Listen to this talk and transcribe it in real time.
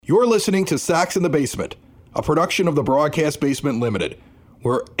You're listening to Sox in the Basement, a production of the Broadcast Basement Limited,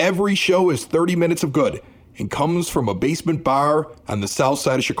 where every show is 30 minutes of good and comes from a basement bar on the south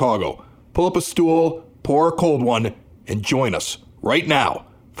side of Chicago. Pull up a stool, pour a cold one, and join us right now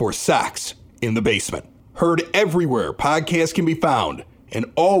for Sox in the Basement. Heard everywhere podcasts can be found, and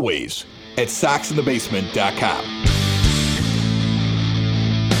always at soxinthebasement.com.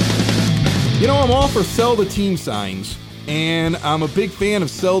 You know, I'm all for sell the team signs, and I'm a big fan of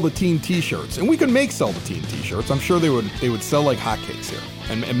sell the team t-shirts. And we could make sell the team t-shirts. I'm sure they would sell like hotcakes here.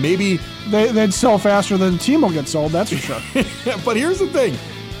 And maybe they'd sell faster than the team will get sold, that's for sure. But here's the thing.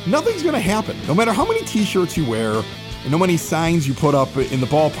 Nothing's going to happen. No matter how many t-shirts you wear and how many signs you put up in the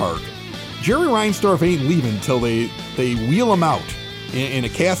ballpark, Jerry Reinsdorf ain't leaving until they wheel him out in a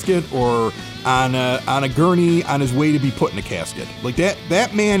casket or on a gurney on his way to be put in a casket. Like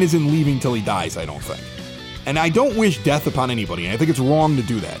that man isn't leaving till he dies, I don't think. And I don't wish death upon anybody. I think it's wrong to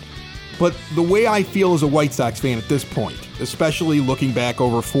do that. But the way I feel as a White Sox fan at this point, especially looking back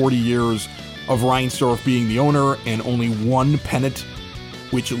over 40 years of Reinsdorf being the owner and only one pennant,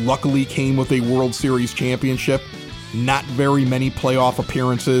 which luckily came with a World Series championship, not very many playoff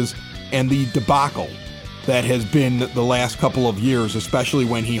appearances, and the debacle that has been the last couple of years, especially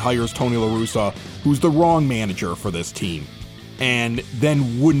when he hires Tony La Russa, who's the wrong manager for this team, and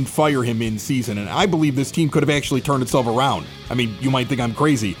then wouldn't fire him in season. And I believe this team could have actually turned itself around. I mean, you might think I'm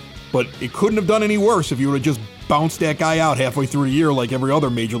crazy, but it couldn't have done any worse if you would have just bounced that guy out halfway through the year like every other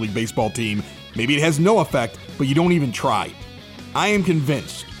Major League Baseball team. Maybe it has no effect, but you don't even try. I am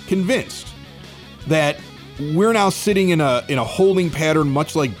convinced that we're now sitting in a holding pattern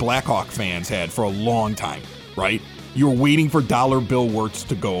much like Blackhawk fans had for a long time, right? You were waiting for Dollar Bill Wirtz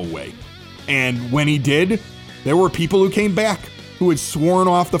to go away. And when he did, there were people who came back who had sworn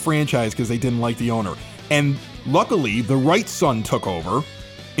off the franchise because they didn't like the owner. And luckily, the Wright son took over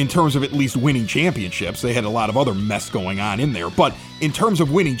in terms of at least winning championships. They had a lot of other mess going on in there. But in terms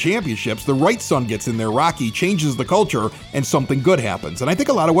of winning championships, the Wright son gets in there, Rocky changes the culture, and something good happens. And I think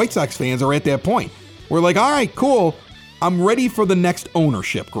a lot of White Sox fans are at that point. We're like, all right, cool. I'm ready for the next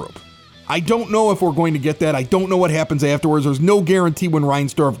ownership group. I don't know if we're going to get that. I don't know what happens afterwards. There's no guarantee when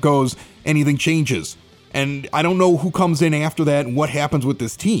Reinsdorf goes, anything changes. And I don't know who comes in after that and what happens with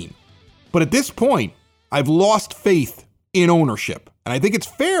this team. But at this point, I've lost faith in ownership. And I think it's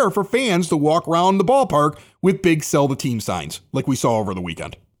fair for fans to walk around the ballpark with big sell the team signs like we saw over the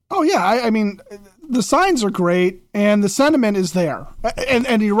weekend. Oh, yeah. I mean, the signs are great and the sentiment is there.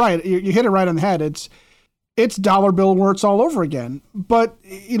 And you're right. You hit it right on the head. It's Dollar Bill Wirtz all over again. But,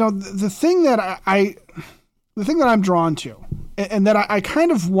 you know, the thing that I'm drawn to and that I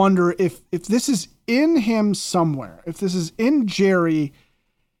kind of wonder if this is in him somewhere, if this is in Jerry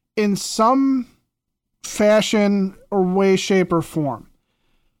in some fashion or way, shape, or form.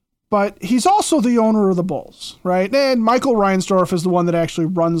 But he's also the owner of the Bulls, right? And Michael Reinsdorf is the one that actually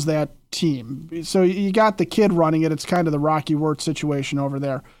runs that team. So you got the kid running it. It's kind of the Rocky Wirtz situation over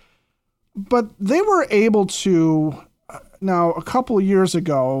there. But they were able to, now a couple of years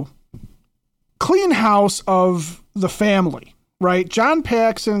ago, clean house of the family, right? John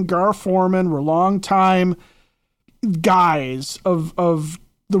Paxson, Gar Forman were longtime guys of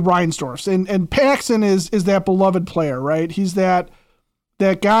the Reinsdorfs. And Paxson is that beloved player, right? He's that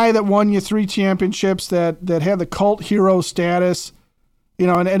guy that won you 3 championships, that had the cult hero status, you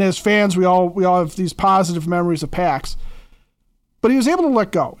know, and as fans, we all have these positive memories of Pax. But he was able to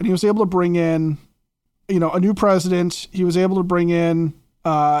let go, and he was able to bring in, you know, a new president. He was able to bring in,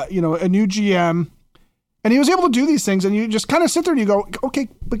 you know, a new GM, and he was able to do these things. And you just kind of sit there and you go, okay,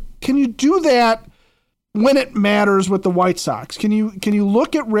 but can you do that when it matters with the White Sox? Can you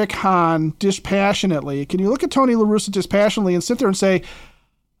look at Rick Hahn dispassionately? Can you look at Tony La Russa dispassionately and sit there and say,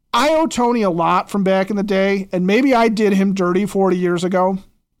 I owe Tony a lot from back in the day, and maybe I did him dirty 40 years ago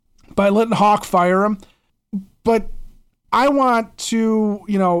by letting Hawk fire him, but I want to,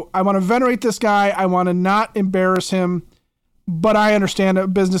 you know, I want to venerate this guy. I want to not embarrass him, but I understand a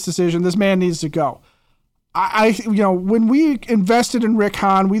business decision. This man needs to go. You know, when we invested in Rick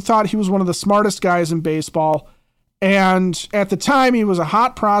Hahn, we thought he was one of the smartest guys in baseball. And at the time, he was a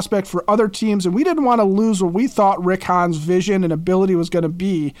hot prospect for other teams, and we didn't want to lose what we thought Rick Hahn's vision and ability was going to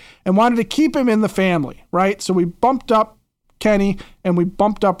be, and wanted to keep him in the family, right? So we bumped up Kenny, and we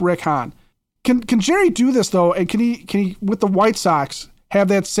bumped up Rick Hahn. Can Jerry do this, though, and can he, with the White Sox, have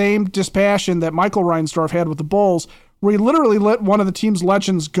that same dispassion that Michael Reinsdorf had with the Bulls, where he literally let one of the team's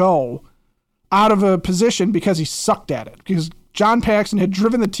legends go out of a position because he sucked at it? Because John Paxson had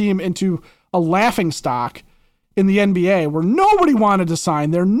driven the team into a laughingstock in the NBA where nobody wanted to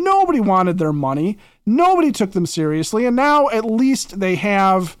sign there, nobody wanted their money, nobody took them seriously, and now at least they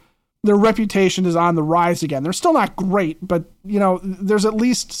have their reputation is on the rise again. They're still not great, but there's at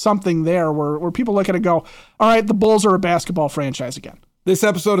least something there where people look at it and go, all right, the Bulls are a basketball franchise again. This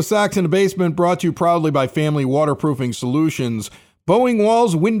episode of Sox in the Basement brought to you proudly by Family Waterproofing Solutions. Bowing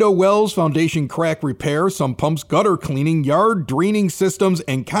walls, window wells, foundation crack repair, some pumps, gutter cleaning, yard draining systems,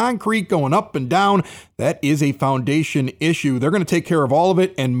 and concrete going up and down. That is a foundation issue. They're going to take care of all of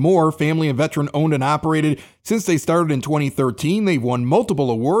it and more. Family and veteran owned and operated since they started in 2013. They've won multiple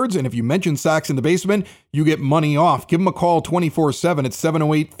awards, and if you mention Sox in the Basement, you get money off. Give them a call 24/7 at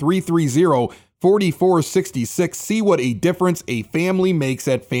 708-330-4466. See what a difference a family makes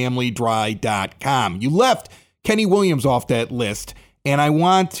at familydry.com. You left Kenny Williams off that list, and I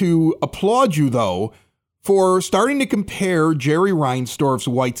want to applaud you, though, for starting to compare Jerry Reinsdorf's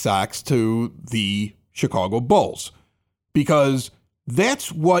White Sox to the Chicago Bulls, because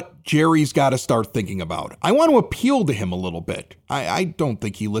that's what Jerry's got to start thinking about. I want to appeal to him a little bit. I don't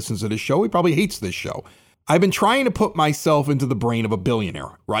think he listens to this show. He probably hates this show. I've been trying to put myself into the brain of a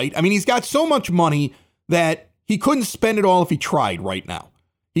billionaire, right? I mean, he's got so much money that he couldn't spend it all if he tried right now.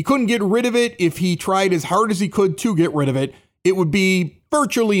 He couldn't get rid of it if he tried as hard as he could to get rid of it. It would be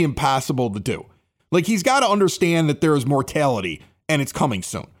virtually impossible to do. Like, he's got to understand that there is mortality and it's coming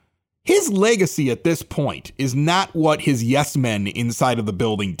soon. His legacy at this point is not what his yes men inside of the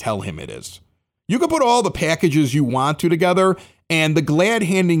building tell him it is. You can put all the packages you want to together, and the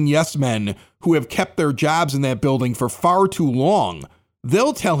glad-handing yes men who have kept their jobs in that building for far too long,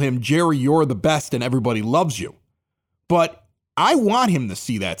 they'll tell him, Jerry, you're the best and everybody loves you. But I want him to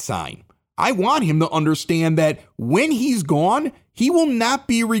see that sign. I want him to understand that when he's gone, he will not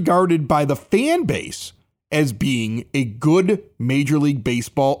be regarded by the fan base as being a good Major League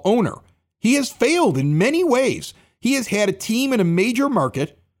Baseball owner. He has failed in many ways. He has had a team in a major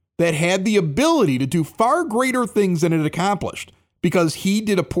market that had the ability to do far greater things than it accomplished because he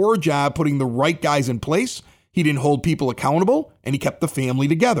did a poor job putting the right guys in place. He didn't hold people accountable, and he kept the family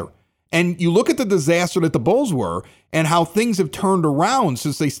together. And you look at the disaster that the Bulls were and how things have turned around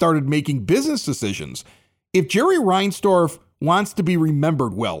since they started making business decisions. If Jerry Reinsdorf wants to be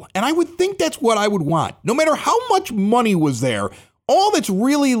remembered well, and I would think that's what I would want, no matter how much money was there, all that's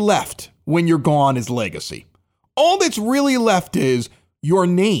really left when you're gone is legacy. All that's really left is your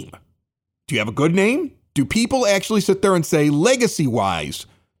name. Do you have a good name? Do people actually sit there and say, legacy-wise,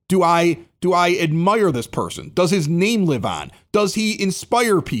 do I admire this person? Does his name live on? Does he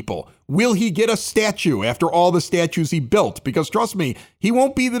inspire people? Will he get a statue after all the statues he built? Because trust me, he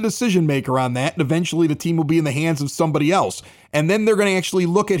won't be the decision maker on that, and eventually the team will be in the hands of somebody else. And then they're going to actually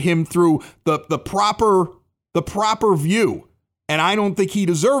look at him through the proper view. And I don't think he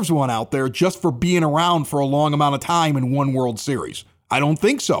deserves one out there just for being around for a long amount of time in one World Series. I don't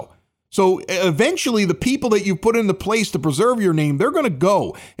think so. So eventually the people that you put into place to preserve your name, they're going to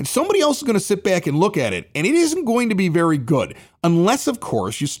go, and somebody else is going to sit back and look at it, and it isn't going to be very good unless, of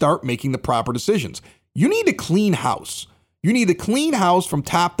course, you start making the proper decisions. You need to clean house. You need to clean house from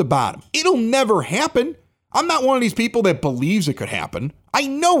top to bottom. It'll never happen. I'm not one of these people that believes it could happen. I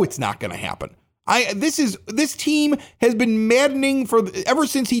know it's not going to happen. This team has been maddening ever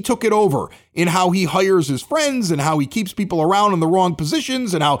since he took it over, in how he hires his friends and how he keeps people around in the wrong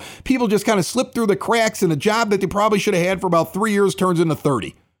positions and how people just kind of slip through the cracks, and a job that they probably should have had for about 3 years turns into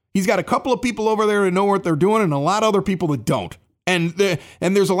 30. He's got a couple of people over there that know what they're doing and a lot of other people that don't. And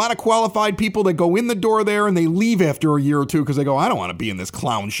there's a lot of qualified people that go in the door there and they leave after a year or two because they go, I don't want to be in this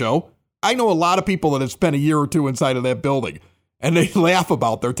clown show. I know a lot of people that have spent a year or two inside of that building, and they laugh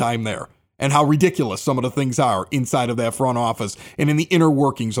about their time there and how ridiculous some of the things are inside of that front office and in the inner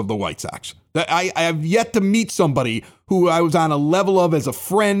workings of the White Sox. I have yet to meet somebody who I was on a level of as a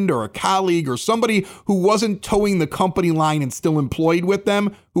friend or a colleague or somebody who wasn't towing the company line and still employed with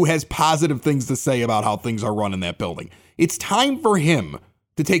them, who has positive things to say about how things are run in that building. It's time for him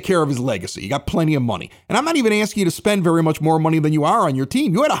to take care of his legacy. You got plenty of money. And I'm not even asking you to spend very much more money than you are on your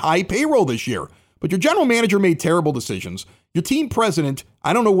team. You had a high payroll this year, but your general manager made terrible decisions. Your team president,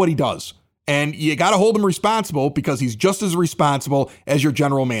 I don't know what he does. And you got to hold him responsible because he's just as responsible as your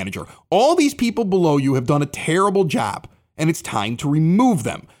general manager. All these people below you have done a terrible job, and it's time to remove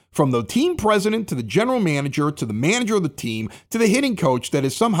them. From the team president to the general manager to the manager of the team to the hitting coach that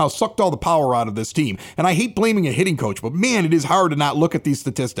has somehow sucked all the power out of this team. And I hate blaming a hitting coach, but man, it is hard to not look at these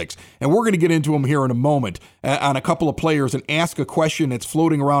statistics. And we're going to get into them here in a moment on a couple of players and ask a question that's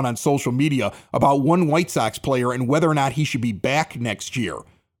floating around on social media about one White Sox player and whether or not he should be back next year.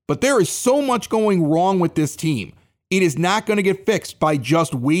 But there is so much going wrong with this team. It is not going to get fixed by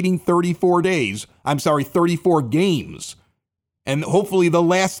just waiting 34 games. And hopefully the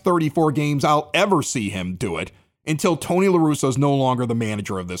last 34 games I'll ever see him do it. until Tony La Russa is no longer the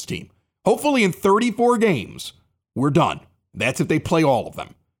manager of this team. Hopefully in 34 games, we're done. That's if they play all of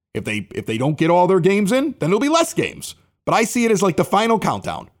them. If they don't get all their games in, then it'll be less games. But I see it as like the final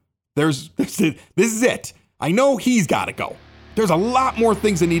countdown. This is it. I know he's got to go. There's a lot more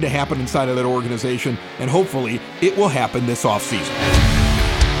things that need to happen inside of that organization, and hopefully it will happen this offseason.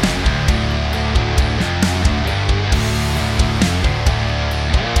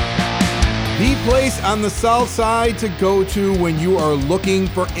 The place on the South Side to go to when you are looking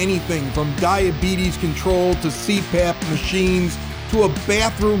for anything from diabetes control to CPAP machines to a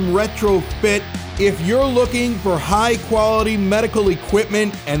bathroom retrofit. If you're looking for high quality medical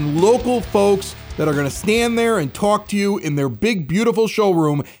equipment and local folks that are going to stand there and talk to you in their big, beautiful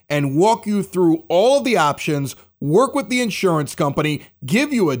showroom and walk you through all of the options, work with the insurance company,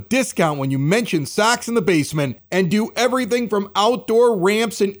 give you a discount when you mention Sox in the Basement, and do everything from outdoor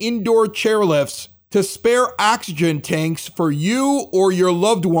ramps and indoor chairlifts to spare oxygen tanks for you or your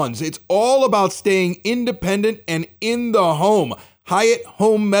loved ones. It's all about staying independent and in the home. Hyatt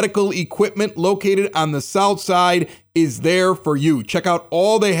Home Medical Equipment, located on the South Side, is there for you. Check out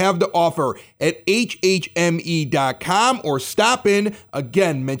all they have to offer at hhme.com or stop in.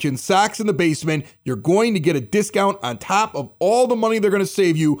 Again, mention Sox in the Basement. You're going to get a discount on top of all the money they're going to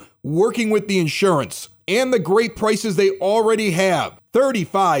save you working with the insurance and the great prices they already have.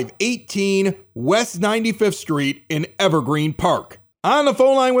 3518 West 95th Street in Evergreen Park. On the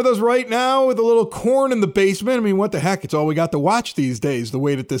phone line with us right now with a little corn in the basement. I mean, what the heck? It's all we got to watch these days, the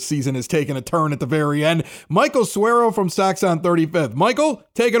way that this season has taken a turn at the very end. Michael Suero from Sox on 35th. Michael,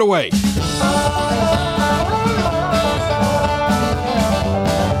 take it away.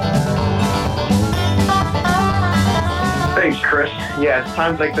 Thanks, Chris. Yeah, it's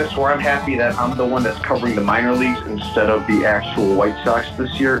times like this where I'm happy that I'm the one that's covering the minor leagues instead of the actual White Sox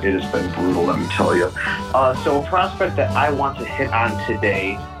this year. It has been brutal, let me tell you. So a prospect that I want to hit on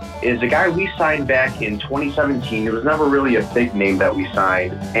today is a guy we signed back in 2017. It was never really a big name that we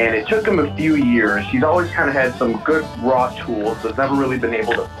signed, and it took him a few years. He's always kind of had some good raw tools, but never really been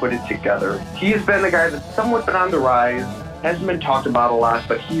able to put it together. He's been a guy that's somewhat been on the rise. Hasn't been talked about a lot,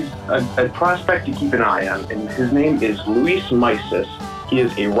 but he's a prospect to keep an eye on, and his name is Luis Meises. He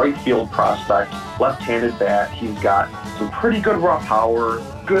is a right field prospect, left-handed bat. He's got some pretty good raw power,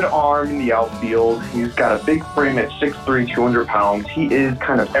 good arm in the outfield. He's got a big frame at 6'3", 200 pounds. He is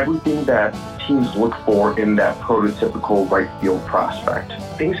kind of everything that teams look for in that prototypical right field prospect.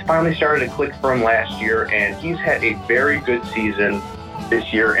 Things finally started to click for him last year, and he's had a very good season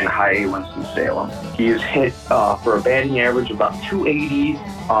this year in High A Winston-Salem. He has hit for a batting average of about 280,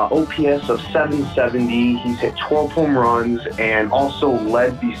 OPS of 770. He's hit 12 home runs and also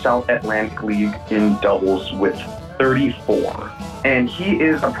led the South Atlantic League in doubles with 34. And he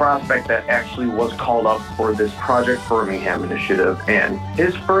is a prospect that actually was called up for this Project Birmingham initiative. And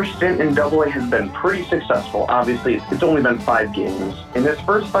his first stint in Double A has been pretty successful. Obviously, it's only been 5 games. In his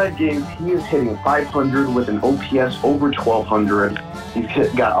first 5 games, he is hitting 500 with an OPS over 1,200. He's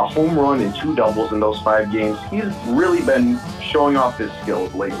got a home run and 2 doubles in those 5 games. He's really been showing off his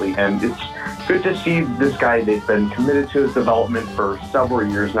skills lately, and it's good to see this guy. They've been committed to his development for several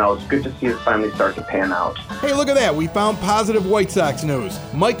years now. It's good to see it finally start to pan out. Hey, look at that. We found positive White Sox news.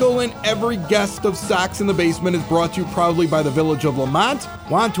 Michael and every guest of Sox in the Basement is brought to you proudly by the Village of Lamont.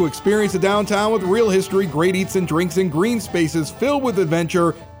 Want to experience the downtown with real history, great eats and drinks, and green spaces filled with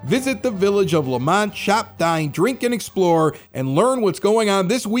adventure? Visit the Village of Lamont, shop, dine, drink, and explore, and learn what's going on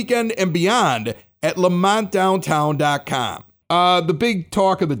this weekend and beyond at lamontdowntown.com. The big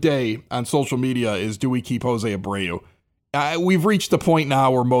talk of the day on social media is, do we keep Jose Abreu? We've reached the point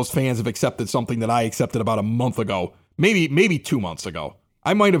now where most fans have accepted something that I accepted about a month ago, maybe 2 months ago.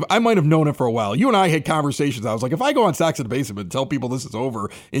 I might have known it for a while. You and I had conversations. I was like, if I go on Sox in the Basement and tell people this is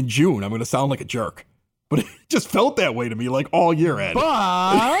over in June, I'm going to sound like a jerk. But it just felt that way to me, like all year, Ed.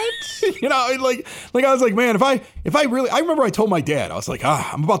 But you know, like I was like, man, if I really, I remember I told my dad, I was like,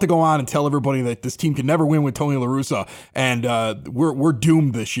 I'm about to go on and tell everybody that this team can never win with Tony La Russa, and we're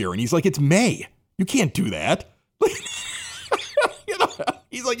doomed this year. And he's like, it's May, you can't do that. You know,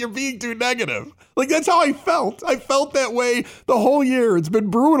 he's like, you're being too negative. Like, that's how I felt. I felt that way the whole year. It's been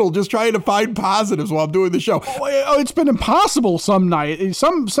brutal just trying to find positives while I'm doing the show. Oh, it's been impossible some night.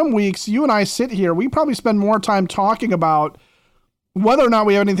 Some weeks, you and I sit here, we probably spend more time talking about whether or not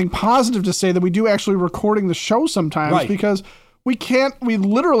we have anything positive to say than we do actually recording the show sometimes, right? Because we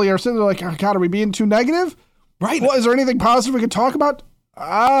literally are sitting there like, oh God, are we being too negative? Right. Well, is there anything positive we could talk about?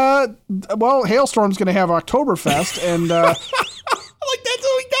 Well, Hailstorm's going to have Oktoberfest, and... Like, that's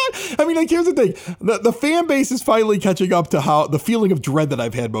what we got. I mean, like, here's the thing. The fan base is finally catching up to how the feeling of dread that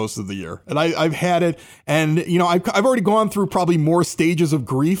I've had most of the year. And I've had it. And, you know, I've already gone through probably more stages of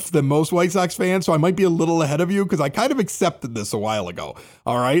grief than most White Sox fans. So I might be a little ahead of you because I kind of accepted this a while ago.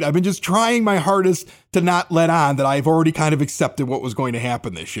 All right. I've been just trying my hardest to not let on that I've already kind of accepted what was going to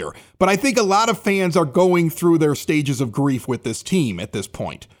happen this year. But I think a lot of fans are going through their stages of grief with this team at this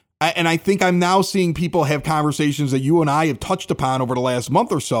point. And I think I'm now seeing people have conversations that you and I have touched upon over the last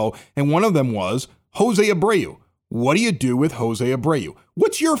month or so. And one of them was Jose Abreu. What do you do with Jose Abreu?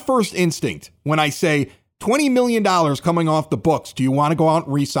 What's your first instinct when I say $20 million coming off the books? Do you want to go out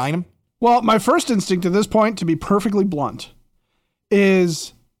and re-sign him? Well, my first instinct at this point, to be perfectly blunt,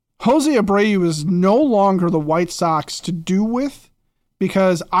 is Jose Abreu is no longer the White Sox to do with,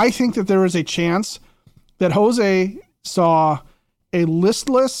 because I think that there is a chance that Jose saw a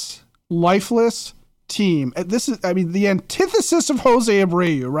listless, lifeless team. This is, I mean, the antithesis of Jose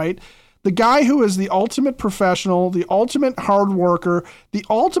Abreu, right? The guy who is the ultimate professional, the ultimate hard worker, the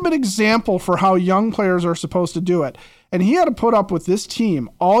ultimate example for how young players are supposed to do it. And he had to put up with this team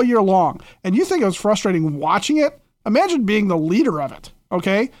all year long. And you think it was frustrating watching it? Imagine being the leader of it,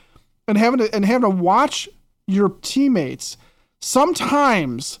 okay? And having to watch your teammates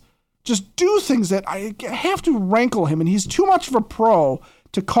sometimes just do things that I have to rankle him, and he's too much of a pro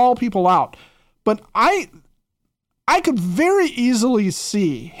to call people out. But I could very easily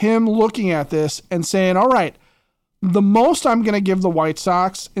see him looking at this and saying, all right, the most I'm going to give the White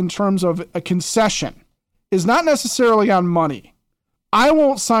Sox in terms of a concession is not necessarily on money. I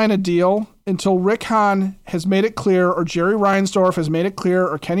won't sign a deal until Rick Hahn has made it clear, or Jerry Reinsdorf has made it clear,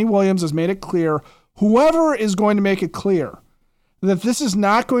 or Kenny Williams has made it clear, whoever is going to make it clear that this is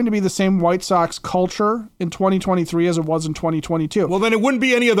not going to be the same White Sox culture in 2023 as it was in 2022. Well, then it wouldn't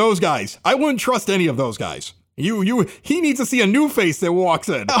be any of those guys. I wouldn't trust any of those guys. He needs to see a new face that walks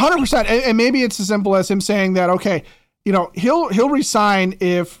in. 100%. And maybe it's as simple as him saying that, okay, you know, he'll resign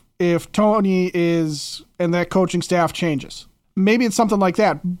if Tony is and that coaching staff changes. Maybe it's something like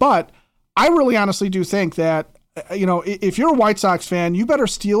that. But I really honestly do think that, you know, if you're a White Sox fan, you better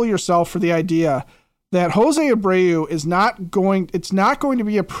steel yourself for the idea that Jose Abreu it's not going to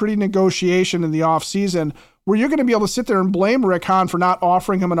be a pretty negotiation in the offseason where you're going to be able to sit there and blame Rick Hahn for not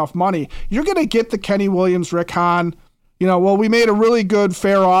offering him enough money. You're going to get the Kenny Williams, Rick Hahn, you know, well, we made a really good,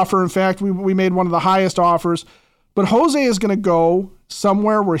 fair offer. In fact, we made one of the highest offers. But Jose is going to go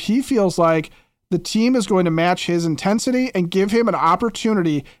somewhere where he feels like the team is going to match his intensity and give him an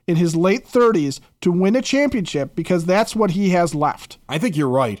opportunity in his late 30s to win a championship, because that's what he has left. I think you're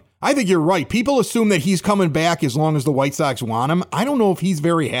right. People assume that he's coming back as long as the White Sox want him. I don't know if he's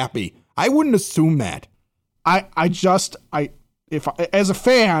very happy. I wouldn't assume that. If as a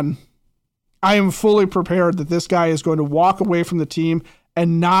fan, I am fully prepared that this guy is going to walk away from the team,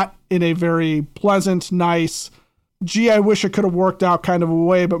 and not in a very pleasant, nice, gee, I wish it could have worked out kind of a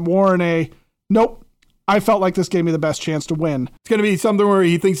way, but more in a, nope, I felt like this gave me the best chance to win. It's going to be something where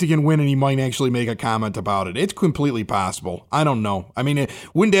he thinks he can win and he might actually make a comment about it. It's completely possible. I don't know. I mean,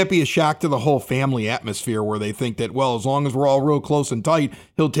 wouldn't that be a shock to the whole family atmosphere where they think that, well, as long as we're all real close and tight,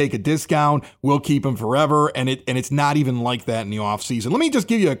 he'll take a discount, we'll keep him forever, and it's not even like that in the offseason. Let me just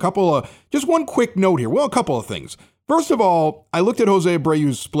give you just one quick note here. Well, a couple of things. First of all, I looked at Jose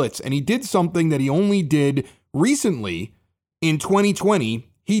Abreu's splits, and he did something that he only did recently in 2020.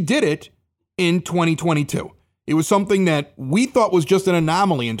 He did it in 2022. It was something that we thought was just an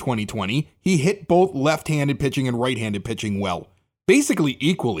anomaly in 2020. He hit both left-handed pitching and right-handed pitching well, basically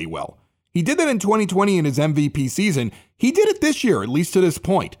equally well. He did that in 2020 in his MVP season. He did it this year, at least to this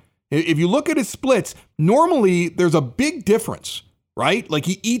point. If you look at his splits, normally there's a big difference, right? Like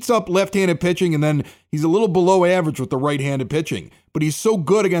he eats up left-handed pitching and then he's a little below average with the right-handed pitching. But he's so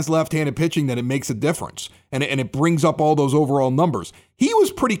good against left-handed pitching that it makes a difference. And it brings up all those overall numbers. He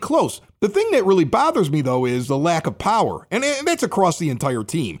was pretty close. The thing that really bothers me, though, is the lack of power. And that's across the entire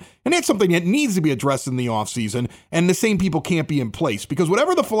team. And that's something that needs to be addressed in the offseason. And the same people can't be in place. Because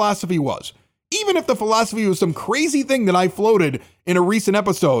whatever the philosophy was, even if the philosophy was some crazy thing that I floated in a recent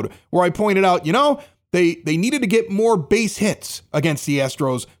episode where I pointed out, you know, they needed to get more base hits against the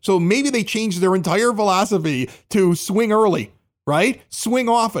Astros. So maybe they changed their entire philosophy to swing early. Right? Swing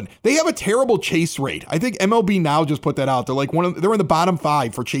often. They have a terrible chase rate. I think MLB Now just put that out. They're like they're in the bottom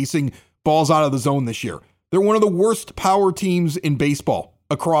 5 for chasing balls out of the zone this year. They're one of the worst power teams in baseball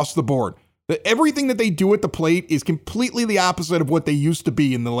across the board. Everything that they do at the plate is completely the opposite of what they used to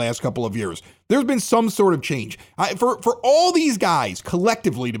be in the last couple of years. There's been some sort of change. For all these guys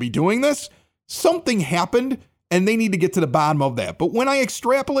collectively to be doing this, something happened and they need to get to the bottom of that. But when I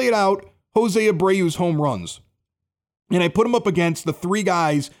extrapolate out Jose Abreu's home runs, and I put him up against the 3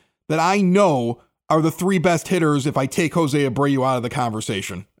 guys that I know are the three best hitters if I take Jose Abreu out of the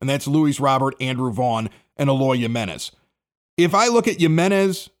conversation, and that's Luis Robert, Andrew Vaughn, and Eloy Jimenez. If I look at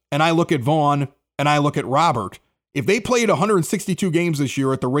Jimenez and I look at Vaughn and I look at Robert, if they played 162 games this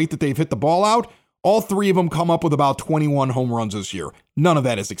year at the rate that they've hit the ball out, all three of them come up with about 21 home runs this year. None of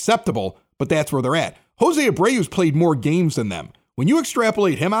that is acceptable, but that's where they're at. Jose Abreu's played more games than them. When you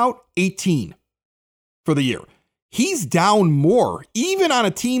extrapolate him out, 18 for the year. He's down more, even on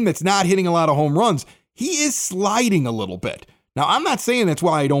a team that's not hitting a lot of home runs. He is sliding a little bit. Now, I'm not saying that's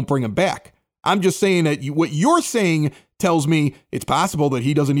why I don't bring him back. I'm just saying that what you're saying tells me it's possible that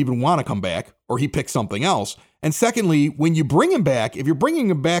he doesn't even want to come back or he picks something else. And secondly, when you bring him back, if you're bringing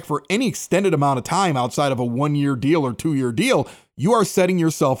him back for any extended amount of time outside of a 1-year deal or 2-year deal, you are setting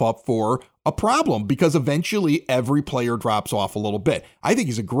yourself up for a problem because eventually every player drops off a little bit. I think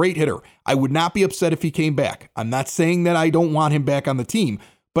he's a great hitter. I would not be upset if he came back. I'm not saying that I don't want him back on the team,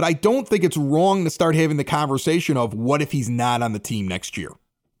 but I don't think it's wrong to start having the conversation of what if he's not on the team next year.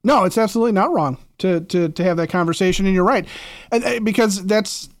 No, it's absolutely not wrong to have that conversation, and you're right. Because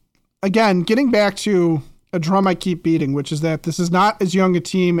that's, again, getting back to a drum I keep beating, which is that this is not as young a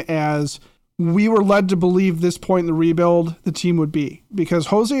team as we were led to believe this point in the rebuild the team would be. Because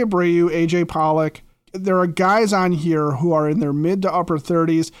Jose Abreu, AJ Pollock, there are guys on here who are in their mid to upper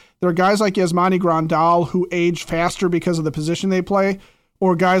 30s. There are guys like Yasmani Grandal who age faster because of the position they play,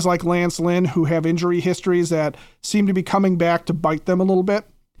 or guys like Lance Lynn who have injury histories that seem to be coming back to bite them a little bit.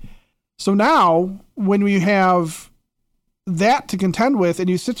 So now, when we have that to contend with, and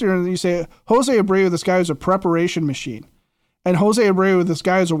you sit there and you say, Jose Abreu, this guy is a preparation machine. And Jose Abreu, this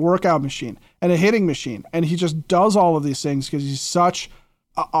guy is a workout machine and a hitting machine. And he just does all of these things because he's such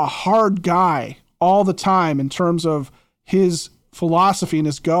a hard guy all the time in terms of his philosophy and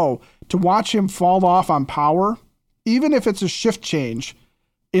his go. To watch him fall off on power, even if it's a shift change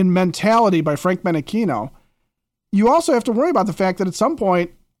in mentality by Frank Menechino, you also have to worry about the fact that at some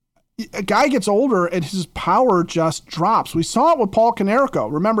point, a guy gets older and his power just drops. We saw it with Paul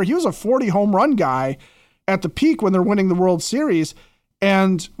Konerko. Remember, he was a 40 home run guy at the peak when they're winning the World Series.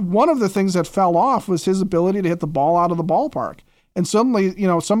 And one of the things that fell off was his ability to hit the ball out of the ballpark. And suddenly,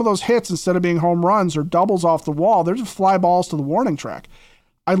 some of those hits, instead of being home runs or doubles off the wall, they're just fly balls to the warning track.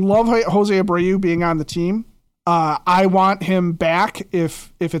 I love Jose Abreu being on the team. I want him back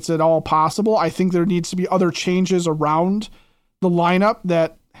if it's at all possible. I think there needs to be other changes around the lineup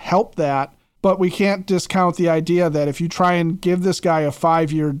that help that, but we can't discount the idea that if you try and give this guy a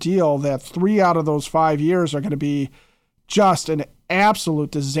 5-year deal, that 3 out of those 5 years are going to be just an absolute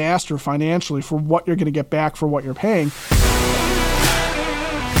disaster financially for what you're going to get back for what you're paying.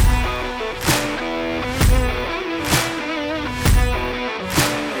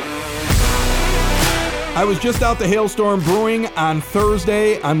 I was just out to Hailstorm Brewing on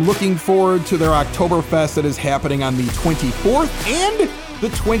Thursday. I'm looking forward to their Oktoberfest that is happening on the 24th and the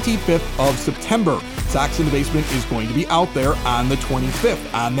 25th of September. Sox in the Basement is going to be out there on the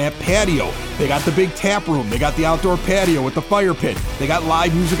 25th on that patio. They got the big tap room. They got the outdoor patio with the fire pit. They got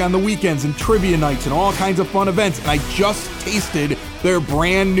live music on the weekends and trivia nights and all kinds of fun events. And I just tasted their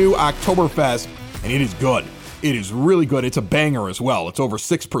brand new Oktoberfest, and it is good. It is really good. It's a banger as well. It's over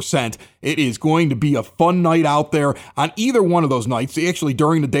 6%. It is going to be a fun night out there on either one of those nights. Actually,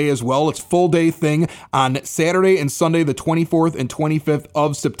 during the day as well. It's full day thing on Saturday and Sunday, the 24th and 25th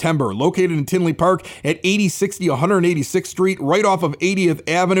of September. Located in Tinley Park at 8060 186th Street, right off of 80th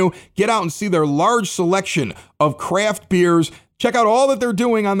Avenue. Get out and see their large selection of craft beers. Check out all that they're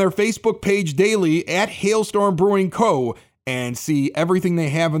doing on their Facebook page daily at Hailstorm Brewing Co. and see everything they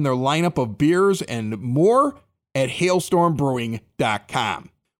have in their lineup of beers and more at hailstormbrewing.com.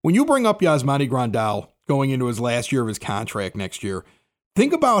 When you bring up Yasmani Grandal going into his last year of his contract next year,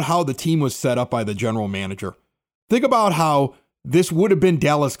 think about how the team was set up by the general manager. Think about how this would have been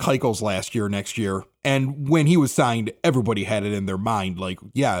Dallas Keuchel's last year next year. And when he was signed, everybody had it in their mind. Like,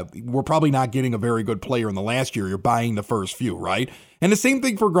 yeah, we're probably not getting a very good player in the last year. You're buying the first few, right? And the same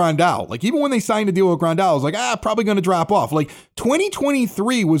thing for Grandal. Like, even when they signed a deal with Grandal, I was like, probably going to drop off. Like,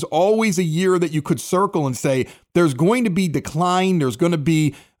 2023 was always a year that you could circle and say, there's going to be decline. There's going to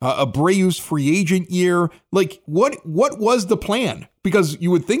be Abreu's free agent year. Like, what was the plan? Because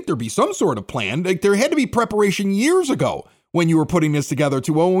you would think there'd be some sort of plan. Like, there had to be preparation years ago when you were putting this together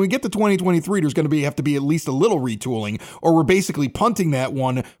to, well, when we get to 2023, there's going to have to be at least a little retooling, or we're basically punting that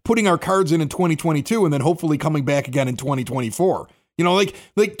one, putting our cards in 2022, and then hopefully coming back again in 2024. Like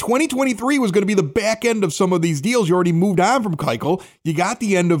 2023 was going to be the back end of some of these deals. You already moved on from Keuchel. You got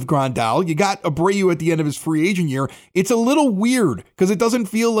the end of Grandal. You got Abreu at the end of his free agent year. It's a little weird because it doesn't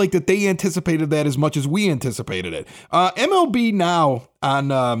feel like that they anticipated that as much as we anticipated it. MLB Now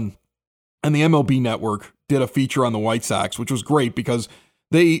on and the MLB Network did a feature on the White Sox, which was great because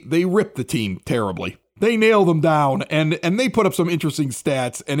they ripped the team terribly. They nailed them down, and they put up some interesting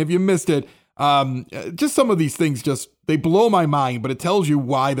stats. And if you missed it, just some of these things they blow my mind, but it tells you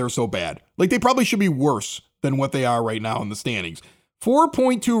why they're so bad. Like, they probably should be worse than what they are right now in the standings.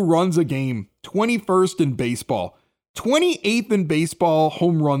 4.2 runs a game, 21st in baseball, 28th in baseball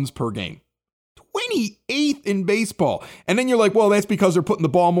home runs per game. 28th in baseball. And then you're like, well, that's because they're putting the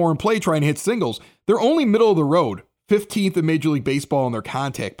ball more in play, trying to hit singles. They're only middle of the road, 15th in Major League Baseball in their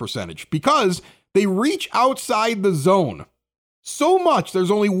contact percentage, because they reach outside the zone so much.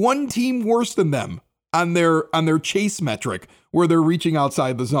 There's only one team worse than them on their chase metric, where they're reaching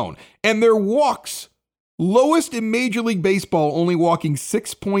outside the zone. And their walks, lowest in Major League Baseball, only walking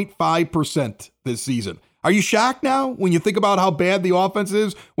 6.5% this season. Are you shocked now when you think about how bad the offense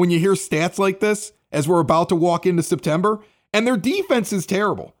is, when you hear stats like this as we're about to walk into September? And their defense is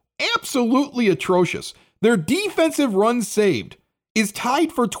terrible, absolutely atrocious. Their defensive runs saved is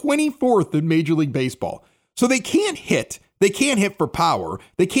tied for 24th in Major League Baseball. So they can't hit. They can't hit for power.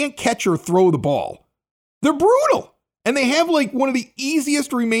 They can't catch or throw the ball. They're brutal. And they have like one of the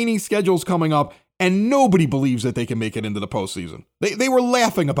easiest remaining schedules coming up, and nobody believes that they can make it into the postseason. They were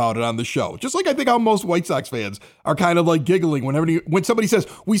laughing about it on the show. Just like I think how most White Sox fans are kind of like giggling when somebody says,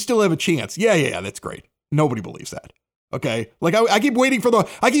 we still have a chance. Yeah, that's great. Nobody believes that. Okay? Like I keep waiting for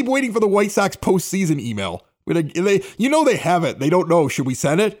the White Sox postseason email. They have it. They don't know. Should we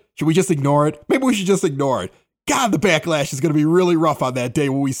send it? Should we just ignore it? Maybe we should just ignore it. God, the backlash is going to be really rough on that day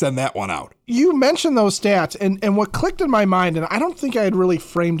when we send that one out. You mentioned those stats, and what clicked in my mind, and I don't think I had really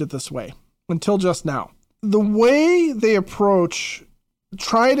framed it this way until just now. The way they approach,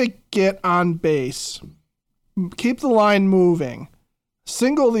 try to get on base, keep the line moving,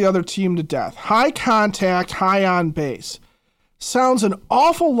 single the other team to death, high contact, high on base, sounds an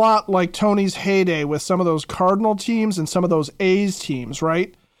awful lot like Tony's heyday with some of those Cardinal teams and some of those A's teams,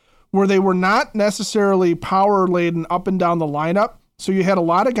 right? Where they were not necessarily power-laden up and down the lineup, so you had a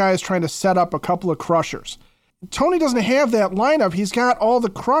lot of guys trying to set up a couple of crushers. Tony doesn't have that lineup. He's got all the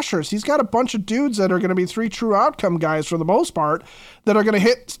crushers. He's got a bunch of dudes that are going to be 3 true outcome guys for the most part that are going to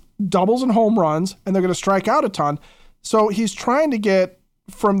hit doubles and home runs, and they're going to strike out a ton. So he's trying to get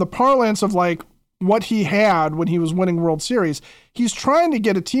from the parlance of like what he had when he was winning World Series, he's trying to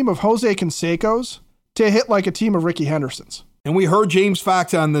get a team of Jose Cansecos to hit like a team of Ricky Hendersons. And we heard James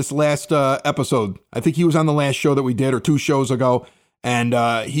Fox on this last episode. I think he was on the last show that we did, or 2 shows ago. And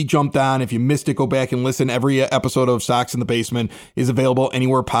he jumped on. If you missed it, go back and listen. Every episode of Sox in the Basement is available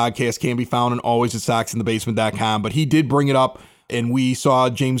anywhere podcasts can be found, and always at soxinthebasement.com. But he did bring it up, and we saw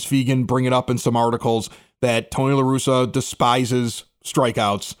James Fegan bring it up in some articles that Tony La Russa despises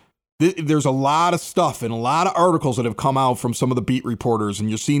strikeouts. There's a lot of stuff and a lot of articles that have come out from some of the beat reporters, and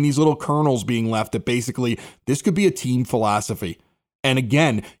you're seeing these little kernels being left that basically this could be a team philosophy. And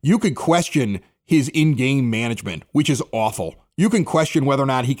again, you could question his in-game management, which is awful. You can question whether or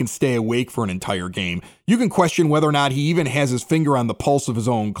not he can stay awake for an entire game. You can question whether or not he even has his finger on the pulse of his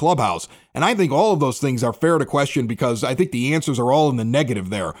own clubhouse. And I think all of those things are fair to question, because I think the answers are all in the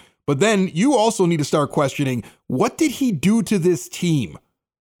negative there. But then you also need to start questioning, what did he do to this team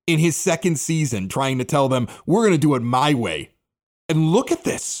in his second season, trying to tell them, we're going to do it my way? And look at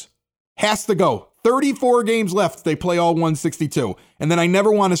this. Has to go. 34 games left. They play all 162. And then I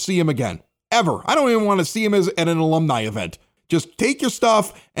never want to see him again. Ever. I don't even want to see him at an alumni event. Just take your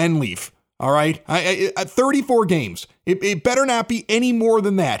stuff and leave. All right? 34 games. It better not be any more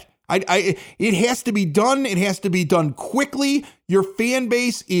than that. It has to be done. It has to be done quickly. Your fan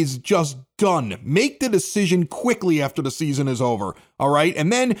base is just done. Make the decision quickly after the season is over. All right?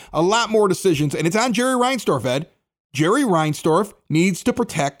 And then a lot more decisions. And it's on Jerry Reinsdorf, Ed. Jerry Reinsdorf needs to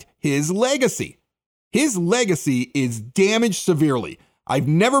protect his legacy. His legacy is damaged severely. I've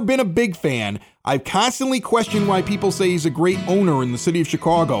never been a big fan. I've constantly questioned why people say he's a great owner in the city of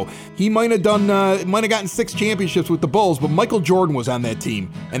Chicago. He might have gotten 6 championships with the Bulls, but Michael Jordan was on that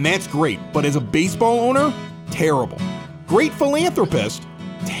team, and that's great. But as a baseball owner, terrible. Great philanthropist,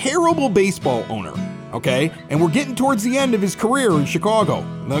 terrible baseball owner. Okay? And we're getting towards the end of his career in Chicago.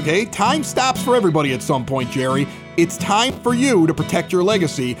 Okay? Time stops for everybody at some point, Jerry. It's time for you to protect your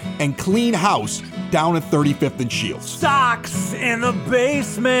legacy and clean house down at 35th and Shields. Sox in the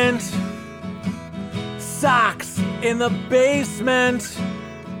basement. Sox in the basement.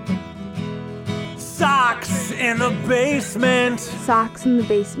 Sox in the basement. Sox in the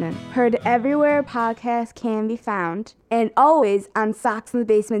Basement. Heard everywhere podcasts can be found, and always on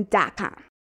soxinthebasement.com.